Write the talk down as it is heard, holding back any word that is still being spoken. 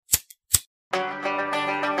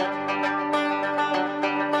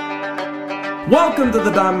Welcome to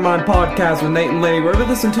the Diamond Mine Podcast with Nate and Lady, where we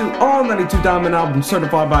listen to all 92 Diamond albums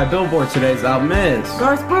certified by Billboard. Today's album is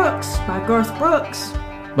Garth Brooks by Garth Brooks.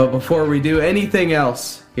 But before we do anything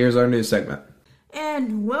else, here's our news segment.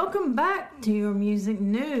 And welcome back to your music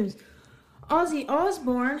news. Ozzy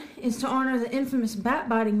Osbourne is to honor the infamous bat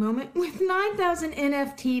biting moment with 9,000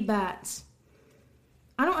 NFT bats.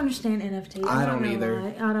 I don't understand NFT. I don't either.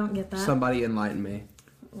 Why. I don't get that. Somebody enlighten me.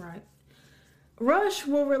 Right. Rush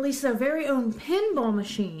will release their very own pinball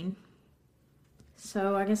machine.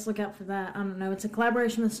 So I guess look out for that. I don't know. It's a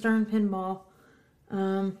collaboration with Stern Pinball.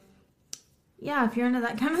 Yeah, if you're into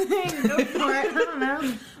that kind of thing, go for it. I don't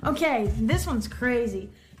know. Okay, this one's crazy.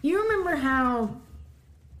 You remember how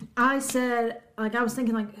I said, I was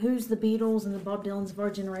thinking, who's the Beatles and the Bob Dylans of our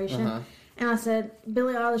generation? Uh-huh. And I said,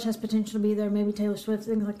 Billie Eilish has potential to be there, maybe Taylor Swift,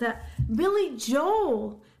 things like that. Billy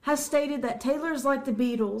Joel has stated that Taylor's like the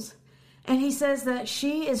Beatles. And he says that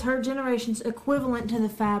she is her generation's equivalent to the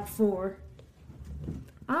Fab Four.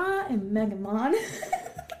 I am Megamon.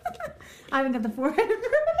 I haven't got the forehead.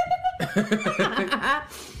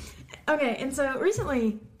 Okay, and so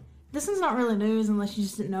recently, this is not really news unless you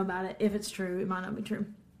just didn't know about it. If it's true, it might not be true.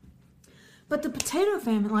 But the potato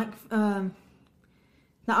famine, the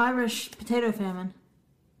Irish potato famine,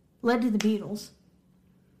 led to the Beatles.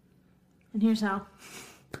 And here's how.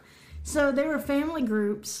 So there were family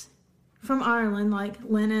groups from Ireland, like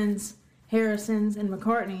Lennon's, Harrison's, and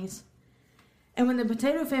McCartney's. And when the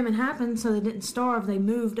potato famine happened, so they didn't starve, they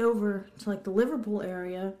moved over to, the Liverpool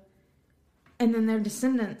area. And then their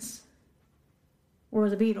descendants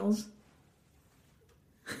were the Beatles.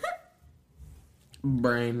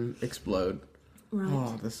 Brain explode. Right.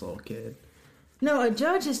 Oh, this little kid. No, a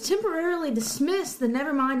judge has temporarily dismissed the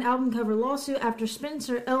Nevermind album cover lawsuit after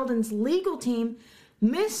Spencer Eldon's legal team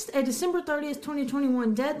missed a December 30th,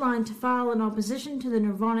 2021 deadline to file an opposition to the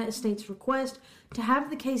Nirvana estate's request to have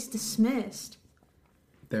the case dismissed.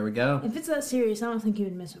 There we go. If it's that serious, I don't think you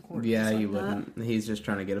would miss a court case. Yeah, you wouldn't. He's just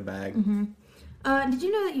trying to get a bag. Mm-hmm. Did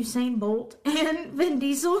you know that Usain Bolt and Vin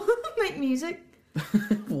Diesel make music?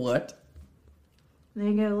 What? There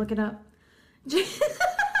you go, look it up. Jason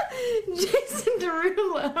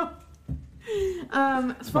Derulo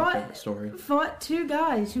fought two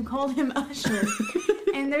guys who called him Usher.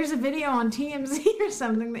 And there's a video on TMZ or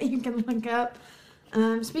something that you can look up.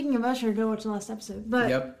 Speaking of Usher, go watch the last episode. But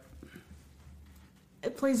yep.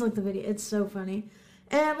 Please look the video. It's so funny.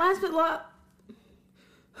 And last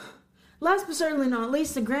but certainly not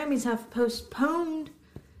least, the Grammys have postponed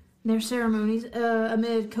their ceremonies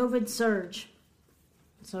amid COVID surge.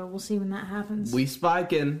 So we'll see when that happens. We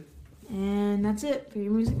spiking. And that's it for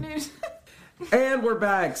your music news. And we're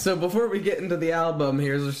back. So before we get into the album,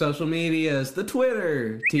 here's our social medias. The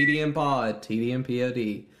Twitter, TDMPod,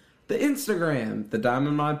 TDMPOD. The Instagram, the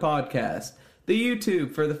Diamond Mine Podcast. The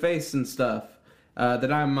YouTube for the face and stuff. The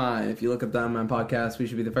Diamond Mine. If you look up Diamond Mine Podcast, we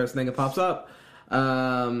should be the first thing that pops up.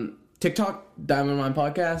 TikTok, Diamond Mine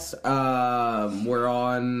Podcast. We're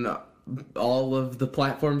on all of the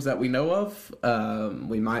platforms that we know of.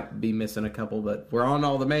 We might be missing a couple, but we're on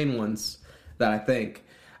all the main ones that I think.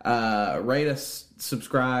 Rate us,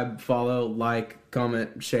 subscribe, follow, like,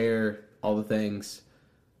 comment, share, all the things.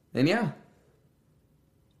 And yeah.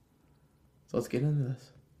 So let's get into this.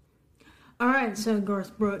 Alright, so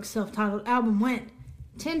Garth Brooks' self-titled album went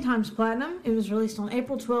 10 times platinum. It was released on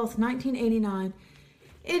April 12th, 1989.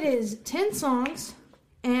 It is 10 songs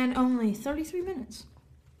and only 33 minutes.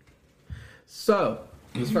 So,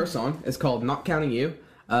 this first song is called Not Counting You,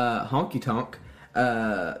 Honky Tonk.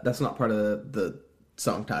 That's not part of the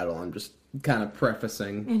song title. I'm just kind of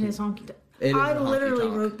prefacing. It is Honky Tonk. I literally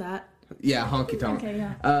wrote that. Yeah, Honky Tonk. Okay,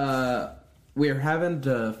 yeah. We're having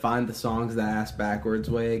to find the songs the ass backwards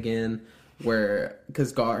way again,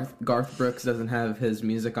 because Garth Brooks doesn't have his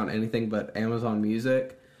music on anything but Amazon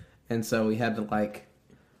Music, and so we had to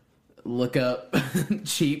look up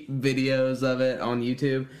cheap videos of it on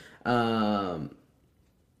YouTube.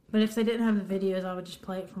 But if they didn't have the videos, I would just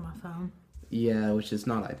play it from my phone. Yeah, which is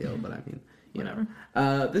not ideal, but I mean, whatever.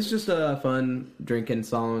 This is just a fun drinking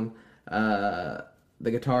song. The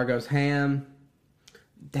guitar goes ham.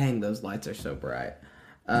 Dang, those lights are so bright.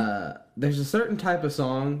 There's a certain type of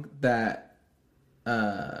song that,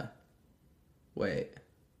 wait.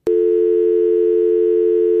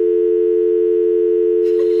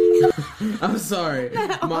 I'm sorry.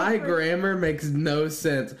 My grammar makes no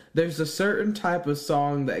sense. There's a certain type of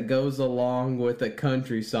song that goes along with a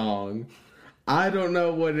country song. I don't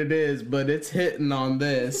know what it is, but it's hitting on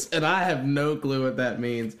this, and I have no clue what that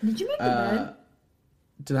means. Did you make the bed?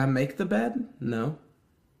 Did I make the bed? No.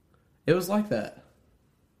 It was like that.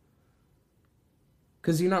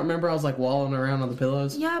 Because you not remember I was like walling around on the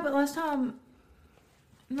pillows? Yeah, but last time,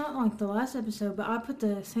 not like the last episode, but I put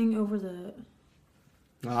the thing over the...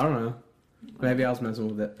 I don't know. Maybe I was messing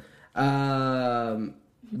with it.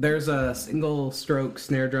 There's a single stroke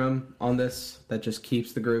snare drum on this that just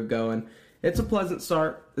keeps the groove going. It's a pleasant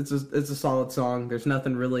start. It's a solid song. There's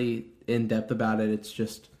nothing really in depth about it. It's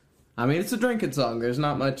just, I mean, it's a drinking song. There's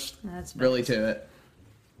not much really to it.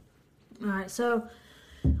 Alright, so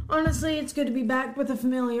honestly, it's good to be back with a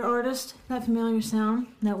familiar artist, that familiar sound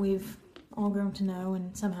that we've all grown to know,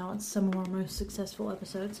 and somehow it's some of our most successful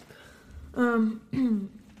episodes.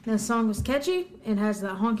 The song was catchy. It has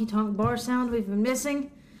that honky-tonk bar sound we've been missing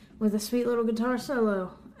with a sweet little guitar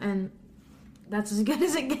solo, and that's as good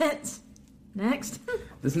as it gets. Next.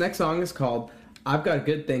 This next song is called I've Got a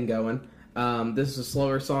Good Thing Going. This is a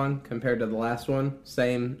slower song compared to the last one.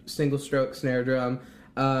 Same single stroke snare drum.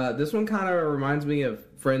 This one kind of reminds me of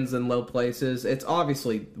Friends in Low Places. It's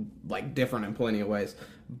obviously like different in plenty of ways,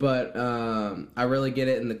 but I really get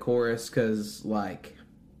it in the chorus because like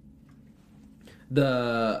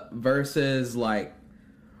the verses like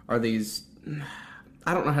are these,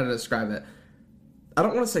 I don't know how to describe it. I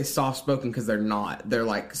don't want to say soft-spoken because they're not. They're,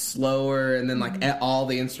 like, slower, and then, like, all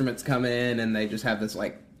the instruments come in, and they just have this,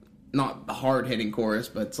 like, not hard-hitting chorus,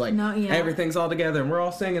 but it's like, everything's all together, and we're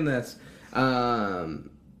all singing this.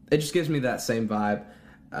 It just gives me that same vibe.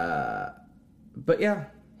 But, yeah,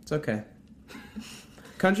 it's okay.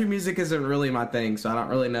 Country music isn't really my thing, so I don't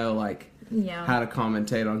really know, like, how to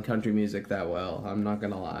commentate on country music that well. I'm not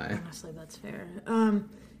going to lie. Honestly, that's fair.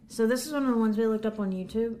 So this is one of the ones we looked up on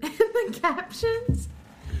YouTube, and the captions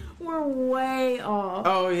were way off.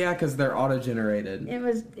 Oh, yeah, because they're auto-generated. It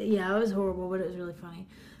was horrible, but it was really funny.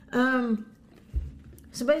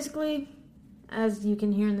 So basically, as you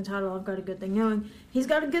can hear in the title, I've got a good thing going. He's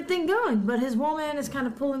got a good thing going, but his woman is kind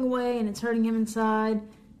of pulling away, and it's hurting him inside.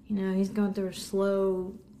 You know, he's going through a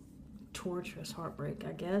slow, torturous heartbreak,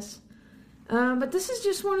 I guess. But this is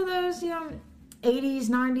just one of those, 80s,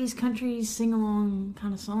 90s country sing-along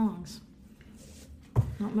kind of songs.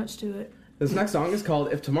 Not much to it. This next song is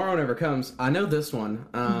called If Tomorrow Never Comes. I know this one.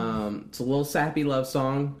 It's a little sappy love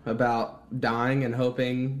song about dying and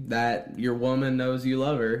hoping that your woman knows you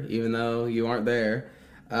love her, even though you aren't there.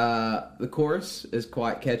 The chorus is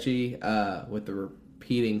quite catchy with the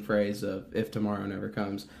repeating phrase of If Tomorrow Never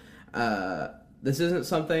Comes. This isn't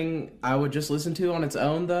something I would just listen to on its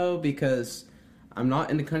own, though, because I'm not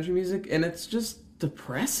into country music, and it's just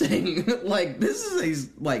depressing. Like, this is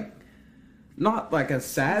not like a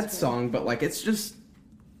sad song, but like it's just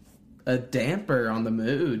a damper on the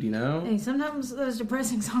mood, you know? Hey, sometimes those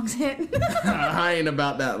depressing songs hit. I ain't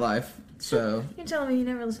about that life, so. You're telling me you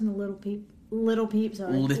never listen to Little Peep? Little Peep,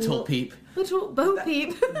 sorry. Little Peep. Little Bo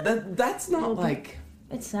Peep. That's not Little like... Peep.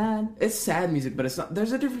 It's sad. It's sad music, but it's not...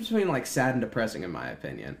 There's a difference between like sad and depressing, in my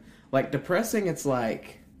opinion. Like, depressing, it's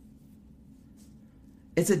like...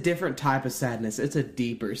 It's a different type of sadness. It's a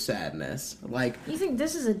deeper sadness. Like, you think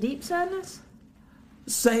this is a deep sadness?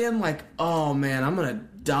 Saying like, oh man, I'm gonna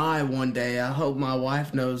die one day. I hope my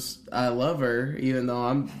wife knows I love her, even though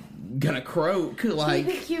I'm gonna croak. Like,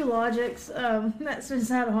 Q Logic's that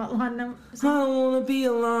suicide hotline number. I don't wanna be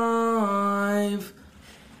alive.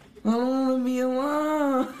 I don't wanna be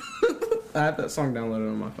alive. I have that song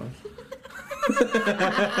downloaded on my phone.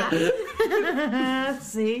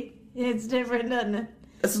 See, it's different, doesn't it?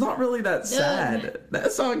 It's not really that sad.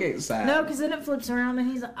 That song ain't sad. No, because then it flips around and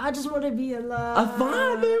he's like, I just want to be alive. I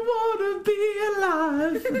finally want to be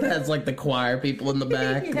alive. That's like the choir people in the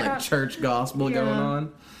back, like church gospel going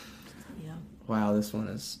on. Yeah. Wow, this one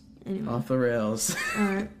is off the rails.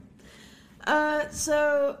 Alright.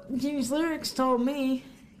 So, Jimmy's lyrics told me,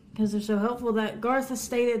 because they're so helpful, that Garth has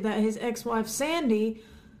stated that his ex-wife Sandy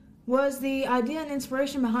was the idea and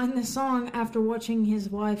inspiration behind this song after watching his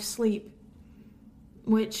wife sleep.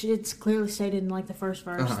 Which it's clearly stated in like the first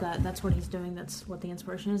verse that that's what he's doing. That's what the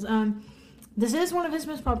inspiration is. This is one of his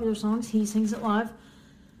most popular songs. He sings it live.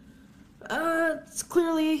 It's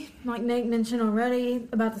clearly, like Nate mentioned already,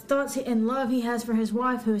 about the thoughts and love he has for his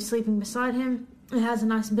wife who is sleeping beside him. It has a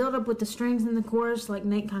nice build-up with the strings in the chorus, like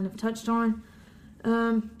Nate kind of touched on.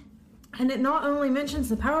 And it not only mentions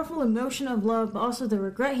the powerful emotion of love, but also the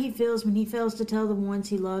regret he feels when he fails to tell the ones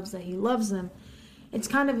he loves that he loves them. It's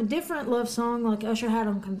kind of a different love song like Usher had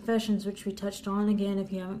on Confessions, which we touched on. Again, if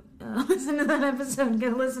you haven't listened to that episode, go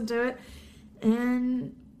listen to it.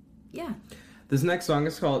 And, yeah. This next song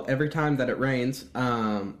is called Every Time That It Rains.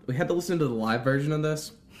 We had to listen to the live version of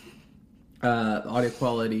this. The audio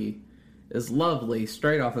quality is lovely,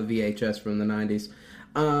 straight off of VHS from the 90s.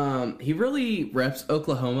 He really reps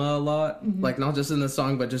Oklahoma a lot. Mm-hmm. Like, not just in the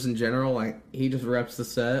song, but just in general. Like, he just reps the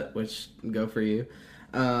set, which, go for you.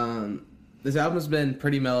 This album's been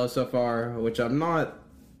pretty mellow so far, which I'm not,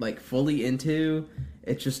 like, fully into.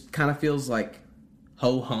 It just kind of feels like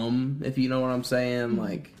ho-hum, if you know what I'm saying.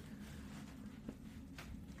 Like,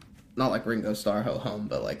 not like Ringo Starr ho-hum,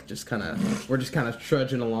 but, like, just kind of, we're just kind of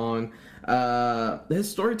trudging along. His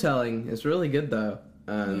storytelling is really good, though.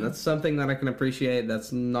 That's something that I can appreciate.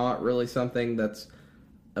 That's not really something that's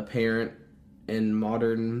apparent in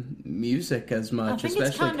modern music as much,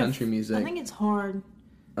 especially country music. I think it's hard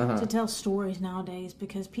to tell stories nowadays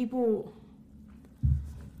because people...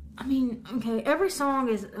 I mean, okay, every song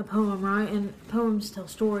is a poem, right? And poems tell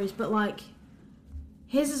stories, but, like,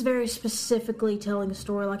 his is very specifically telling a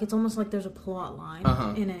story. Like, it's almost like there's a plot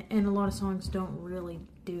line in it, and a lot of songs don't really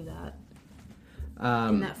do that.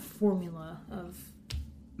 In that formula of...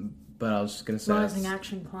 But I was just going to say... Rising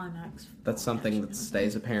action, climax. That's something that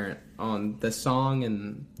stays apparent on this song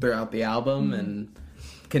and throughout the album and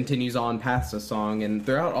continues on past the song and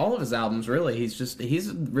throughout all of his albums, really. He's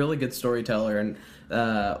a really good storyteller, and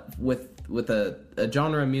with a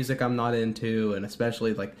genre of music I'm not into, and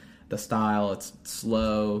especially like the style, it's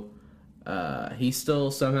slow. He still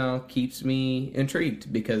somehow keeps me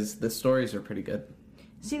intrigued because the stories are pretty good.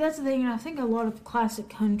 See, that's the thing, and I think a lot of classic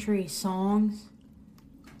country songs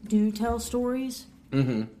do tell stories.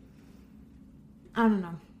 I don't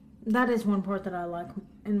know. That is one part that I like,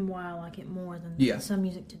 and why I like it more than some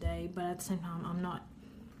music today. But at the same time, I'm not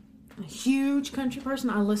a huge country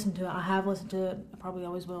person. I listen to it. I have listened to it. I probably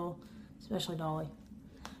always will, especially Dolly.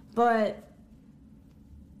 But,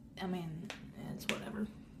 I mean, it's whatever.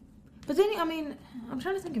 But then, I mean, I'm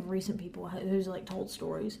trying to think of recent people who's, like, told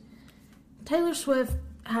stories. Taylor Swift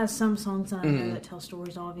has some songs that I know that tell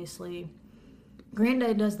stories, obviously. Green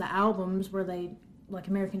Day does the albums where they, like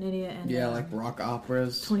American Idiot and... Yeah, like rock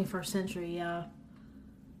operas. 21st Century, yeah.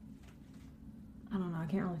 I don't know, I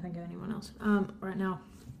can't really think of anyone else right now.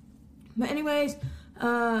 But anyways,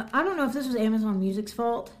 I don't know if this was Amazon Music's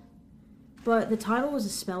fault, but the title was a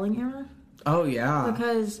spelling error. Oh, yeah.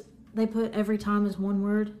 Because they put every time as one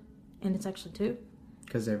word, and it's actually two.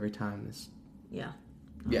 Because every time is... Yeah.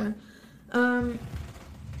 Yeah.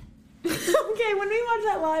 Okay, when we watched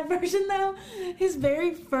that live version, though, his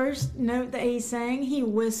very first note that he sang, he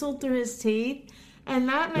whistled through his teeth, and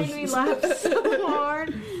that made me laugh so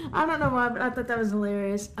hard. I don't know why, but I thought that was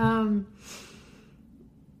hilarious. Kind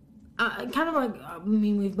of like, I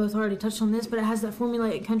mean, we've both already touched on this, but it has that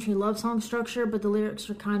formulaic country love song structure, but the lyrics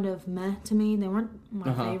are kind of meh to me. They weren't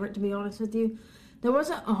my favorite, to be honest with you. There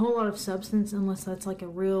wasn't a whole lot of substance, unless that's like a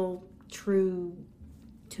real, true...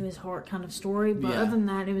 to his heart kind of story, but other than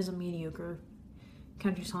that, it was a mediocre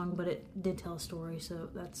country song, but it did tell a story, so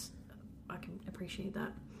I can appreciate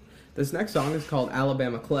that. This next song is called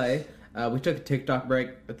Alabama Clay. We took a TikTok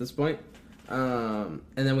break at this point, and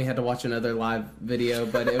then we had to watch another live video,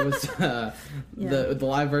 but it was the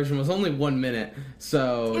live version was only 1 minute,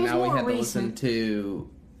 so now we had to listen to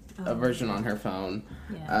a version on her phone.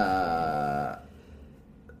 Yeah.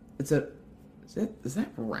 Is that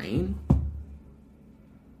rain?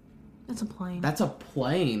 That's a plane. That's a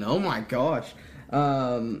plane. Oh my gosh.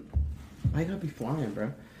 I gotta be flying,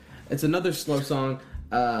 bro. It's another slow song.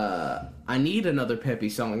 I need another peppy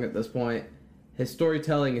song at this point. His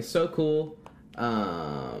storytelling is so cool.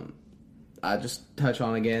 I just touch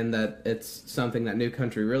on again that it's something that New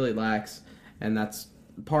Country really lacks, and that's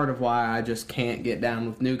part of why I just can't get down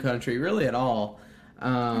with New Country really at all.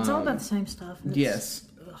 It's all about the same stuff. Yes.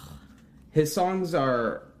 His songs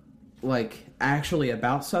are like actually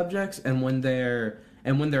about subjects, and when they're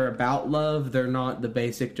about love, they're not the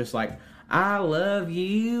basic just like I love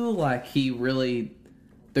you. Like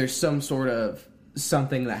there's some sort of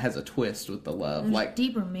something that has a twist with the love. There's like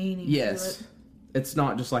deeper meaning. Yes. To it. It's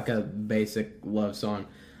not just like a basic love song.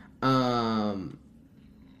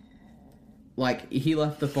 Like he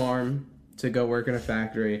left the farm to go work in a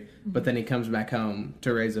factory, but then he comes back home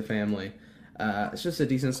to raise a family. It's just a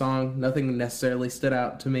decent song. Nothing necessarily stood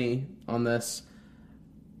out to me on this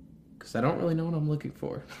because I don't really know what I'm looking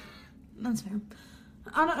for. That's fair.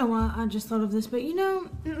 I don't know why I just thought of this, but you know,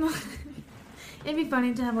 it'd be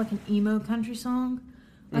funny to have like an emo country song.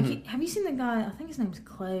 Like, have you seen the guy? I think his name's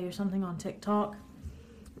Clay or something on TikTok.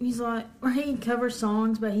 He's like, where he covers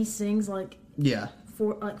songs, but he sings like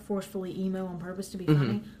forcefully emo on purpose to be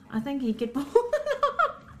funny. I think he could pull it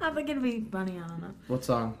off. I think it'd be funny. I don't know. What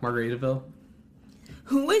song? Margaritaville?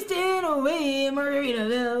 Wasting away in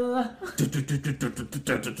Margaritaville.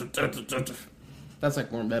 That's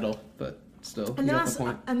like more metal, but still. And then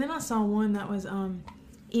I saw one that was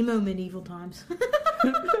Emo medieval times.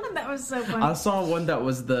 That was so funny. I saw one that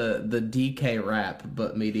was the DK rap,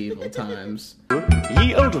 but medieval times.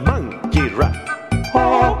 Ye old monkey rap.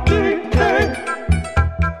 Oh, DK,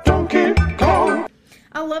 Donkey Kong.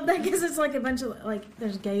 I love that because it's like a bunch of, like,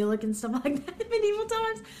 there's Gaelic and stuff like that in medieval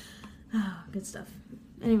times. Oh, good stuff.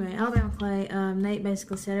 Anyway, Alabama Clay, Nate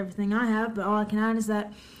basically said everything I have, but all I can add is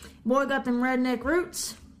that boy got them redneck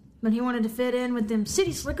roots, but he wanted to fit in with them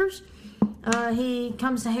city slickers. He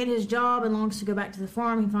comes to hate his job and longs to go back to the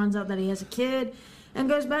farm. He finds out that he has a kid and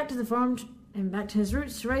goes back to the farm and back to his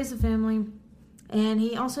roots to raise the family. And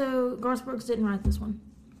he also, Garth Brooks didn't write this one.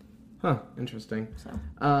 Huh, interesting. So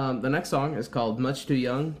the next song is called Much Too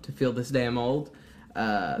Young to Feel This Damn Old.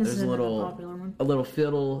 There's a little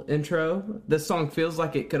fiddle intro. This song feels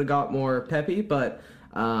like it could have got more peppy, but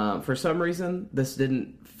for some reason this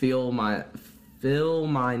didn't fill my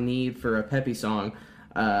need for a peppy song.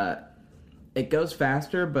 It goes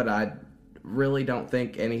faster, but I really don't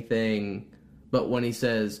think anything. But when he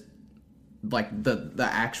says, like, the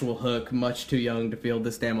actual hook, much too young to feel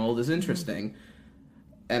this damn old, is interesting. Mm-hmm.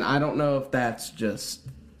 And I don't know if that's just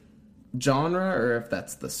genre or if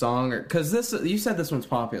that's the song, or because you said this one's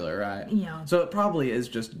popular, right? Yeah. So it probably is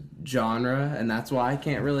just genre, and that's why I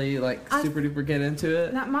can't really super duper get into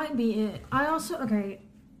it. That might be it. I also Are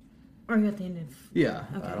you at the end of? Yeah.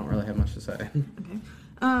 Okay. I don't really have much to say. Okay.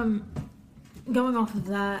 Going off of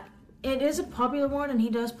that, it is a popular one, and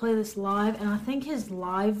he does play this live, and I think his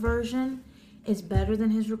live version is better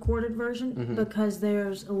than his recorded version because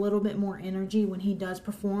there's a little bit more energy when he does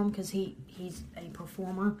perform because he's a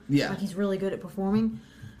performer. Yeah. Like, he's really good at performing.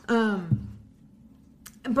 But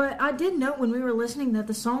I did note when we were listening that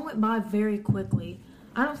the song went by very quickly.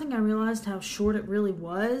 I don't think I realized how short it really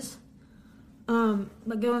was.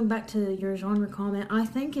 But going back to your genre comment, I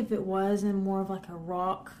think if it was in more of like a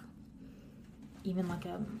rock, even like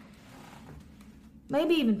a,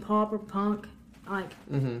 maybe even pop or punk, like,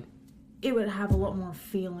 it would have a lot more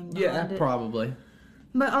feeling behind it. Probably.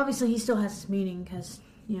 But obviously he still has his meaning because,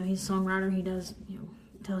 he's a songwriter, he does,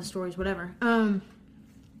 tell his stories, whatever.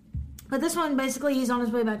 But this one, basically, he's on his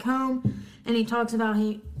way back home, and he talks about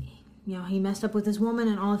he messed up with this woman,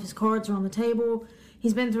 and all of his cards are on the table.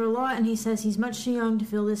 He's been through a lot, and he says he's much too young to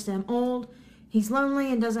feel this damn old. He's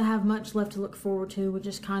lonely and doesn't have much left to look forward to, which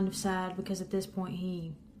is kind of sad because at this point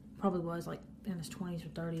he probably was like in his 20s or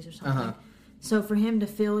 30s or something. So for him to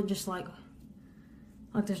feel just like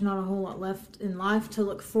there's not a whole lot left in life to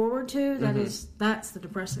look forward to, that's the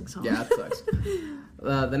depressing song. Yeah, that sucks.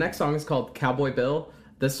 The next song is called Cowboy Bill.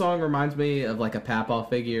 This song reminds me of like a Papaw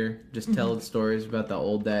figure, just telling stories about the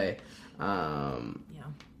old day. From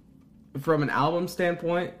an album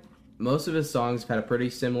standpoint, most of his songs have had a pretty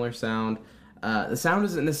similar sound. The sound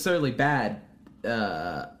isn't necessarily bad.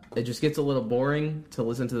 It just gets a little boring to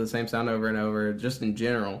listen to the same sound over and over, just in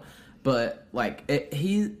general. But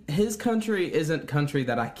his country isn't country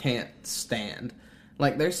that I can't stand.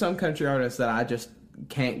 Like, there's some country artists that I just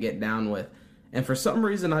can't get down with. And for some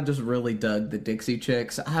reason, I just really dug the Dixie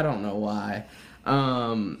Chicks. I don't know why.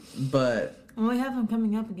 But we have him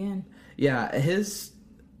coming up again. Yeah, his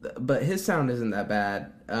sound isn't that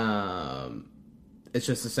bad. It's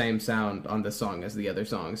just the same sound on this song as the other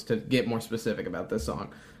songs, to get more specific about this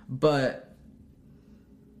song. But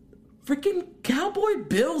freaking Cowboy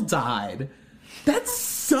Bill died. That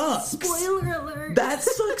sucks. Spoiler alert. That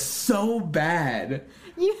sucks so bad.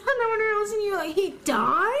 You had no one to listen. You like, he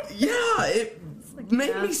died? Yeah, it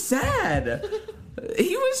made me sad.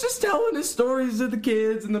 He was just telling his stories to the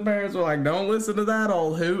kids, and the parents were like, "Don't listen to that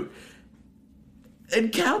old hoot."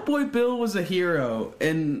 And Cowboy Bill was a hero,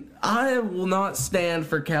 and I will not stand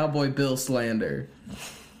for Cowboy Bill slander.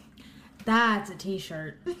 That's a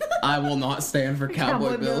t-shirt. I will not stand for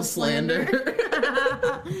Cowboy Bill slander.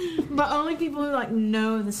 But only people who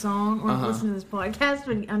know the song or listen to this podcast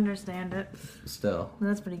would understand it. Still.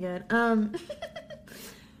 That's pretty good. Hold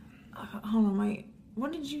on, wait.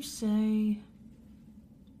 What did you say?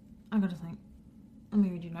 I gotta think. Let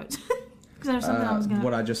me read your notes. Because there's something I was gonna...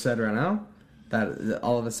 What I just said right now? That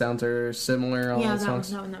all of the sounds are similar? All the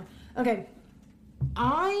songs? No. Okay.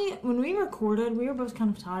 When we recorded, we were both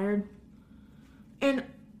kind of tired. And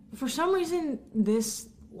for some reason, this,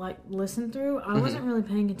 listen through, I wasn't really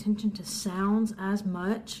paying attention to sounds as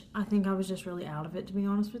much. I think I was just really out of it, to be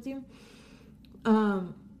honest with you.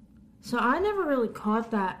 So I never really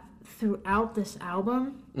caught that throughout this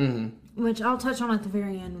album, which I'll touch on at the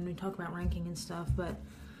very end when we talk about ranking and stuff, but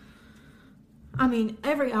I mean,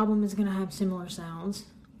 every album is going to have similar sounds.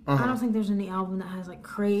 I don't think there's any album that has,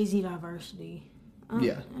 crazy diversity.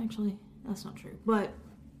 Yeah. Actually, that's not true. But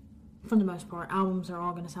for the most part, albums are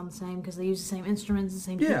all going to sound the same because they use the same instruments, the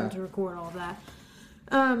same people to record all of that.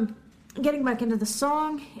 Getting back into the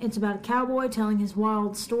song, it's about a cowboy telling his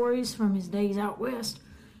wild stories from his days out west.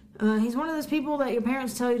 He's one of those people that your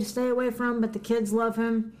parents tell you to stay away from, but the kids love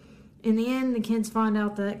him. In the end, the kids find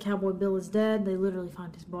out that Cowboy Bill is dead. They literally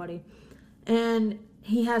find his body. And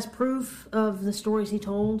he has proof of the stories he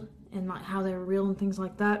told and like how they were real and things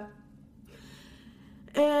like that.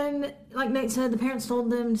 And like Nate said, the parents told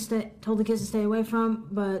the kids to stay away from,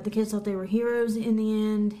 but the kids thought they were heroes in the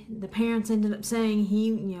end. The parents ended up saying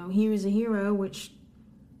he was a hero, which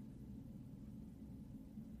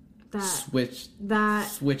switch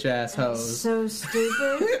ass hoes. So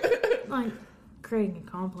stupid. Like creating a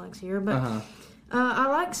complex here, but I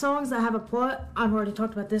like songs that have a plot. I've already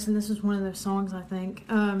talked about this, and this is one of those songs, I think.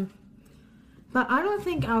 But I don't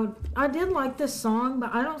think I would. I did like this song,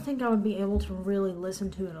 but I don't think I would be able to really listen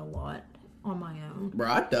to it a lot on my own. Bro,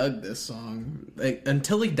 I dug this song. Like,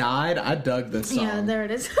 until he died, I dug this song. Yeah, there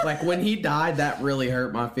it is. Like, when he died, that really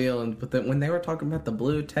hurt my feelings. But then when they were talking about the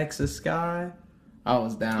blue Texas sky, I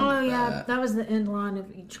was down with that. That was the end line of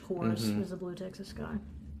each chorus, was the blue Texas sky.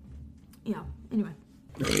 Yeah, anyway.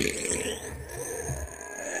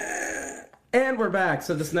 And we're back.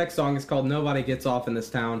 So this next song is called Nobody Gets Off in This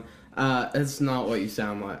Town. It's not what you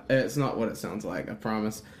sound like. It's not what it sounds like, I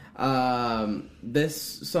promise. This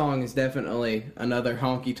song is definitely another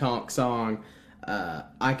honky-tonk song.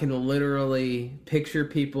 I can literally picture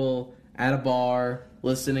people at a bar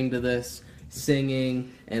listening to this,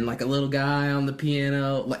 singing, and like a little guy on the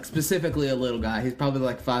piano, like specifically a little guy. He's probably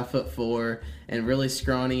like 5'4" and really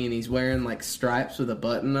scrawny, and he's wearing like stripes with a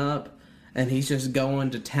button up, and he's just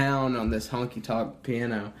going to town on this honky-tonk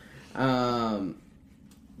piano.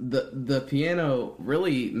 The piano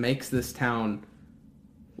really makes this town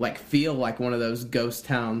like feel like one of those ghost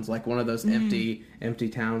towns, like one of those empty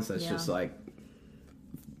towns that's just like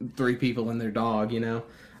 3 people and their dog, you know.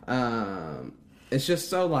 It's just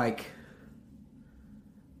so like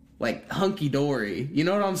hunky-dory, you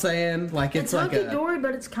know what I'm saying? Like it's like hunky-dory,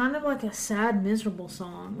 but it's kind of like a sad, miserable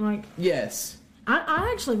song. Like yes. I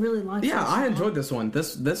actually really like this song. I enjoyed this one.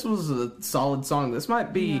 This was a solid song. This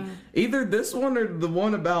might be either this one or the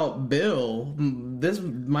one about Bill. This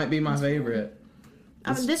might be my favorite.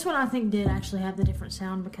 I mean, this one I think did actually have the different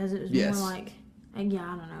sound because it was more like, I don't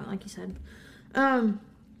know, like you said.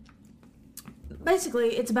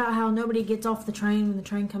 Basically, it's about how nobody gets off the train when the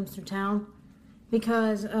train comes through town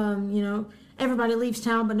because, everybody leaves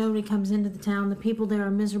town, but nobody comes into the town. The people there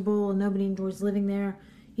are miserable and nobody enjoys living there.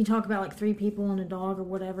 You talk about like 3 people and a dog or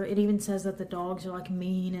whatever. It even says that the dogs are like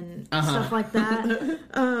mean and stuff like that.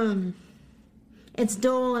 It's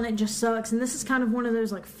dull and it just sucks. And this is kind of one of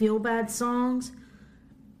those like feel bad songs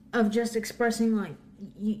of just expressing like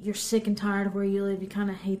you're sick and tired of where you live. You kind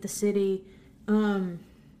of hate the city,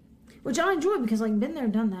 which I enjoy because like been there,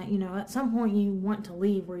 done that. You know, at some point you want to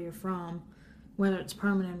leave where you're from, whether it's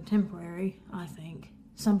permanent or temporary. I think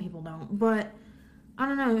some people don't, but I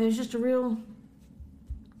don't know. It was just a real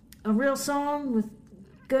song with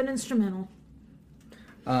good instrumental.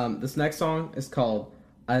 This next song is called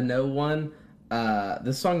I Know One.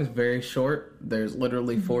 This song is very short. There's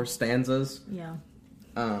literally 4 stanzas. Yeah.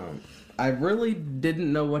 I really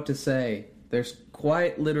didn't know what to say. There's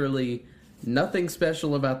quite literally nothing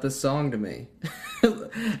special about this song to me.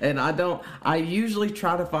 And I usually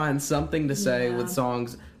try to find something to say with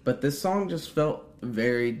songs, but this song just felt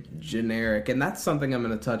very generic, and that's something I'm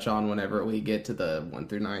going to touch on whenever we get to the 1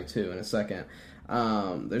 through 9 too in a second.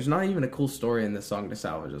 There's not even a cool story in this song to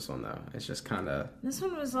salvage this one though. It's just kind of, this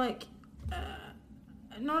one was like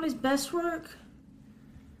not his best work.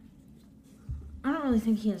 I don't really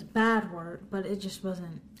think he has bad work, but it just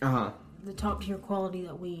wasn't the top tier quality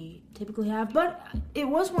that we typically have. But it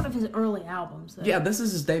was one of his early albums though. Yeah, this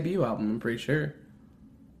is his debut album, I'm pretty sure.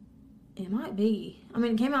 It might be. I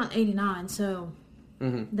mean, it came out in 89, so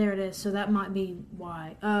there it is. So that might be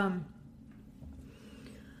why.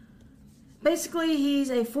 Basically, he's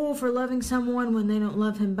a fool for loving someone when they don't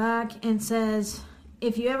love him back, and says,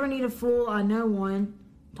 if you ever need a fool, I know one,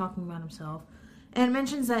 talking about himself, and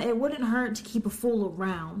mentions that it wouldn't hurt to keep a fool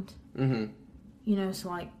around. You know, so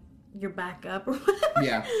like your backup or whatever.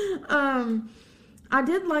 Yeah. I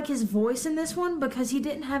did like his voice in this one because he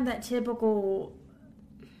didn't have that typical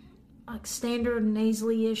like standard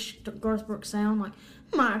nasally-ish Garth Brooks sound, like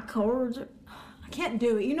my chords are, I can't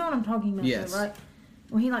do it. You know what I'm talking about, yes. though, right?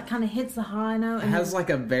 When he like kind of hits the high note. It has like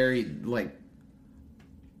a very like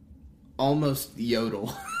almost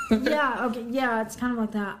yodel. Yeah, okay, yeah, it's kind of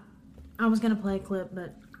like that. I was gonna play a clip,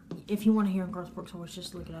 but if you want to hear Garth Brooks' voice,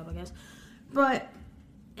 just look it up, I guess. But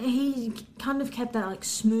he kind of kept that like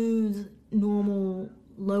smooth, normal,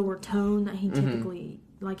 lower tone that he typically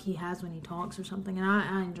like he has when he talks or something, and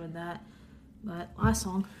I enjoyed that. But last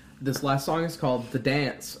song. This last song is called "The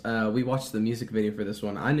Dance." We watched the music video for this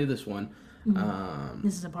one. I knew this one.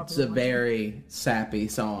 This is a popular. It's a very sappy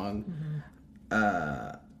song.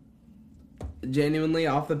 Genuinely,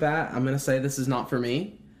 off the bat, I'm gonna say this is not for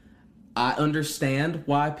me. I understand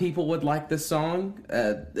why people would like this song.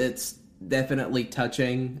 It's definitely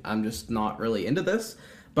touching. I'm just not really into this,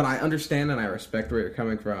 but I understand and I respect where you're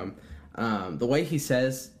coming from. The way he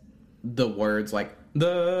says the words, like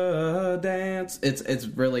the dance, it's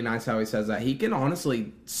really nice how he says that. He can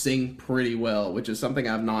honestly sing pretty well, which is something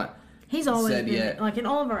I've not He's always said been, yet. like in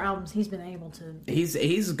all of our albums, he's been able to.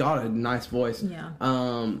 He's got a nice voice. Yeah.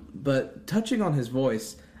 But touching on his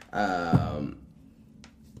voice,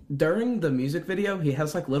 during the music video, he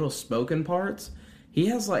has like little spoken parts. He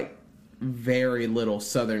has like very little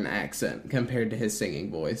Southern accent compared to his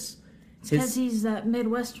singing voice. It's because he's that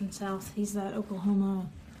Midwestern South. He's that Oklahoma.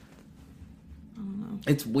 I don't know.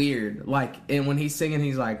 It's weird. Like, and when he's singing,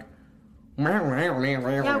 he's like.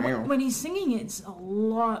 Yeah, when he's singing, it's a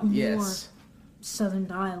lot more Yes. Southern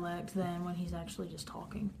dialect than when he's actually just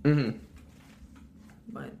talking. Mm-hmm.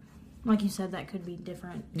 But, like you said, that could be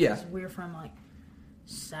different. Yeah. Because we're from, like,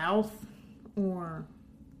 South or...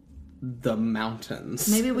 The mountains.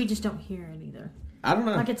 Maybe we just don't hear it either. I don't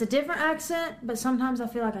know. Like, it's a different accent, but sometimes I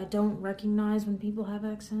feel like I don't recognize when people have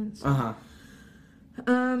accents. Uh-huh.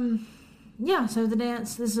 Yeah, so The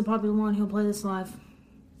Dance, this is a popular one. He'll play this live.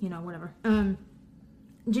 You know, whatever.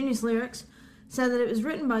 Genius Lyrics said that it was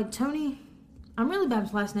written by Tony... I'm really bad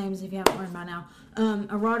with last names if you haven't learned by now.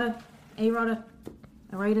 Arada,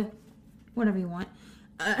 whatever you want.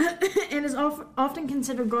 And is often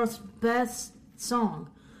considered Garth's best song,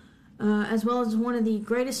 as well as one of the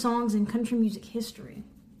greatest songs in country music history.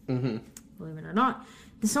 Mm-hmm. Believe it or not.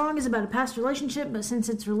 The song is about a past relationship, but since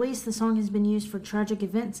its release, the song has been used for tragic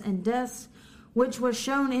events and deaths, which was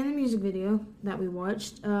shown in the music video that we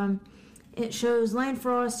watched. It shows Lane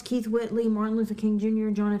Frost, Keith Whitley, Martin Luther King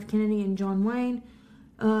Jr., John F. Kennedy, and John Wayne.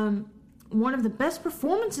 One of the best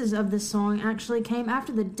performances of this song actually came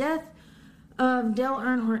after the death of Dale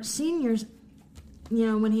Earnhardt Sr.'s, you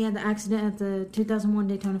know, when he had the accident at the 2001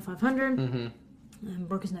 Daytona 500 and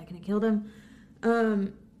broke his neck and it killed him.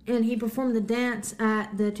 And he performed the dance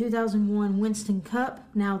at the 2001 Winston Cup,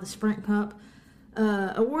 now the Sprint Cup,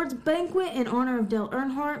 awards banquet in honor of Dale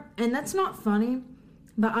Earnhardt. And that's not funny,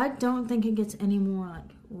 but I don't think it gets any more like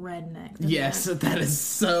redneck than Yes, that. that is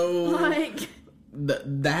so... Like...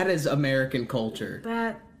 that is American culture.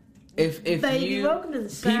 That... If Baby, you... welcome to the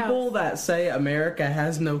South. People that say America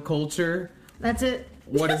has no culture... That's it.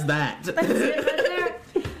 What is that? That's it right there.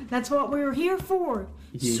 That's what we were here for.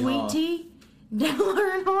 Yeehaw. Sweet tea, Dale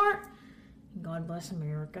Earnhardt. God bless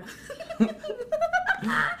America.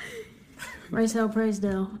 Raise hell, praise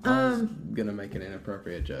Dale. I was gonna make an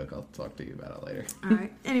inappropriate joke. I'll talk to you about it later.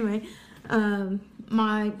 Alright, anyway.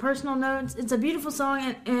 My personal notes. It's a beautiful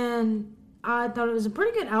song, and I thought it was a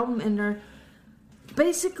pretty good album ender.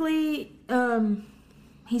 Basically,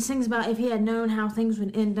 he sings about if he had known how things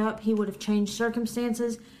would end up, he would have changed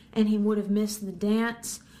circumstances, and he would have missed the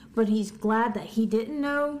dance. But he's glad that he didn't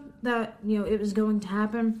know that, you know, it was going to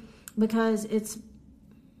happen, because it's...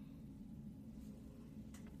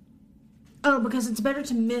 because it's better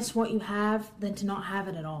to miss what you have than to not have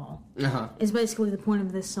it at all. Uh-huh. Is basically the point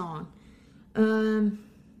of this song.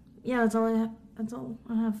 Yeah, that's all I have. That's all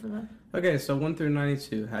I have for that. Okay, so 1 through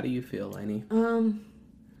 92. How do you feel, Lainey?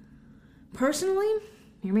 Personally,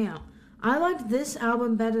 hear me out. I liked this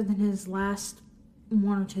album better than his last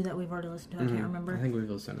one or two that we've already listened to. I can't remember. I think we've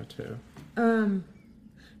listened to 2.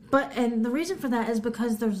 And the reason for that is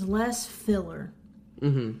because there's less filler.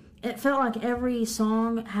 Mm-hmm. It felt like every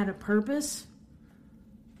song had a purpose,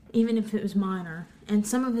 even if it was minor. And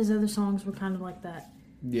some of his other songs were kind of like that.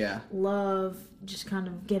 Yeah. Love, just kind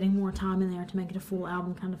of getting more time in there to make it a full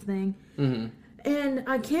album kind of thing. Mm-hmm. And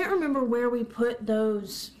I can't remember where we put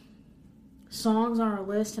those songs on our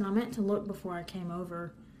list, and I meant to look before I came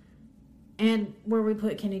over. And where we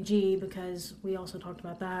put Kenny G, because we also talked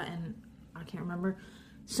about that, and I can't remember.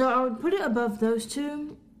 So I would put it above those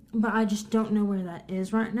two, but I just don't know where that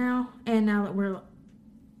is right now. And now that we're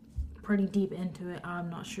pretty deep into it, I'm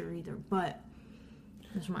not sure either. But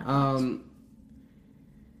those are my thoughts.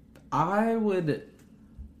 I would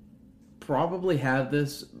probably have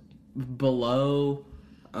this below.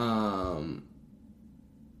 I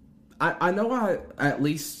know I at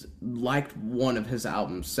least liked one of his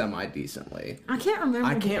albums semi-decently. I can't remember.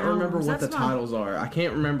 I can't remember what the titles are. I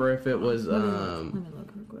can't remember if it was. Let me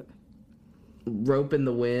look real quick. Rope in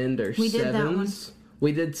the Wind or We Sevens. did that one.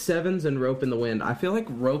 We did Sevens and Rope in the Wind. I feel like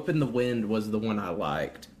Rope in the Wind was the one I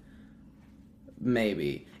liked.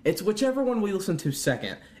 Maybe. It's whichever one we listen to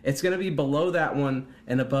second. It's going to be below that one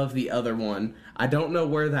and above the other one. I don't know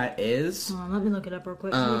where that is. Hold on, let me look it up real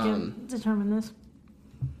quick so we can determine this.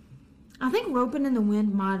 I think Ropin' in the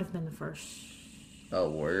Wind might have been the first. A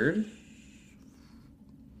word?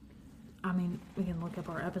 I mean, we can look up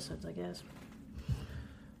our episodes, I guess.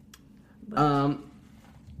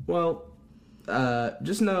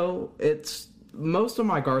 Just know it's most of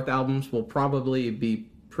my Garth albums will probably be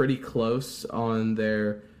pretty close in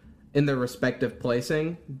their respective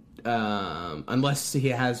placing, unless he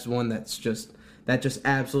has one that just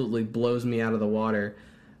absolutely blows me out of the water.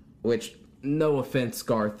 Which, no offense,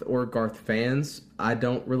 Garth or Garth fans, I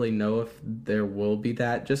don't really know if there will be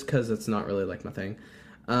that, just because it's not really like my thing.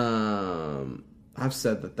 I've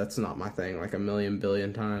said that that's not my thing like a million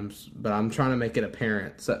billion times, but I'm trying to make it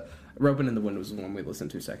apparent. So, Ropin' in the Wind was the one we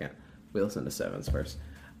listened to second. We listened to Sevens first.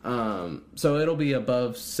 So it'll be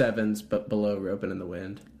above Sevens, but below Ropin' in the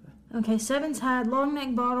Wind. Okay, Sevens had Long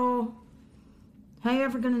Neck Bottle, How You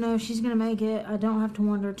Ever Gonna Know She's Gonna Make It, I Don't Have to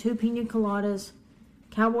Wonder, Two Pina Coladas,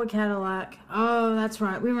 Cowboy Cadillac. Oh, that's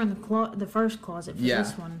right. We were in the first closet for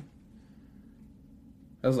this one.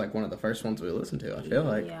 That was like one of the first ones we listened to, I feel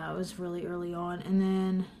like. Yeah, it was really early on. And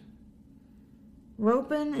then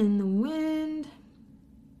Ropin' in the Wind.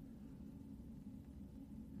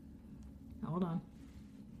 Hold on.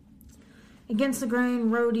 Against the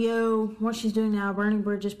Grain, Rodeo, What She's Doing Now, Burning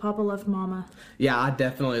Bridges, Papa Left Mama. Yeah, I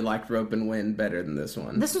definitely liked Ropin' Wind better than this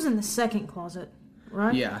one. This was in the second closet,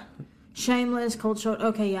 right? Yeah. Shameless, Cold Shoulder.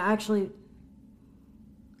 Okay, yeah, actually,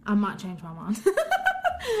 I might change my mind.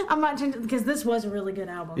 I might change it because this was a really good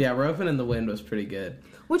album. Yeah, Ropin' in the Wind was pretty good.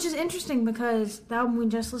 Which is interesting because the album we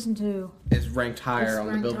just listened to is ranked higher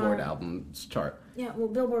on the Billboard higher. albums chart. Yeah, well,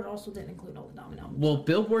 Billboard also didn't include all the Diamond albums. Well,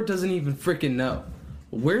 Billboard doesn't even freaking know.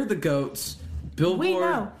 We're the goats. Billboard. We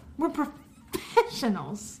know. We're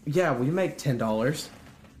professionals. Yeah, we make $10.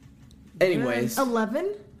 Anyways.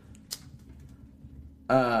 11?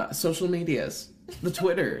 Social medias. The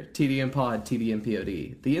Twitter, TDM Pod, TDM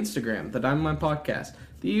POD. The Instagram, The Diamond Mine Podcast.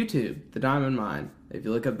 The YouTube, The Diamond Mine. If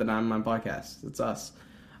you look up The Diamond Mine Podcast, it's us.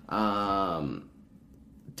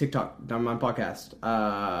 TikTok, Diamond Mine Podcast.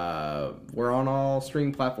 We're on all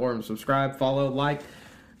streaming platforms. Subscribe, follow, like,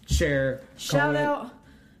 share, Shout comment. out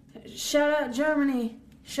Germany.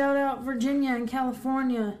 Shout out Virginia and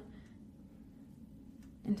California.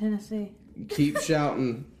 And Tennessee. Keep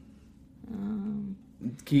shouting.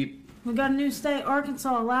 We got a new state,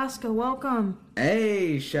 Arkansas, Alaska. Welcome.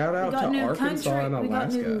 Hey, shout out to Arkansas and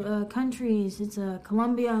Alaska. We got new countries. It's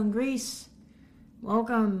Colombia and Greece.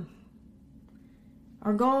 Welcome.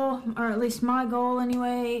 Our goal, or at least my goal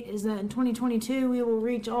anyway, is that in 2022 we will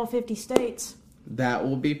reach all 50 states. That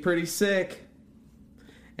will be pretty sick.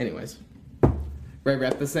 Anyways, ready to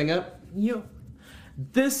wrap this thing up? Yeah.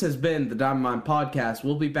 This has been the Diamond Mine Podcast.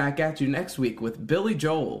 We'll be back at you next week with Billy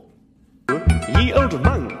Joel. Ye olde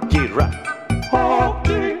man, ge rat.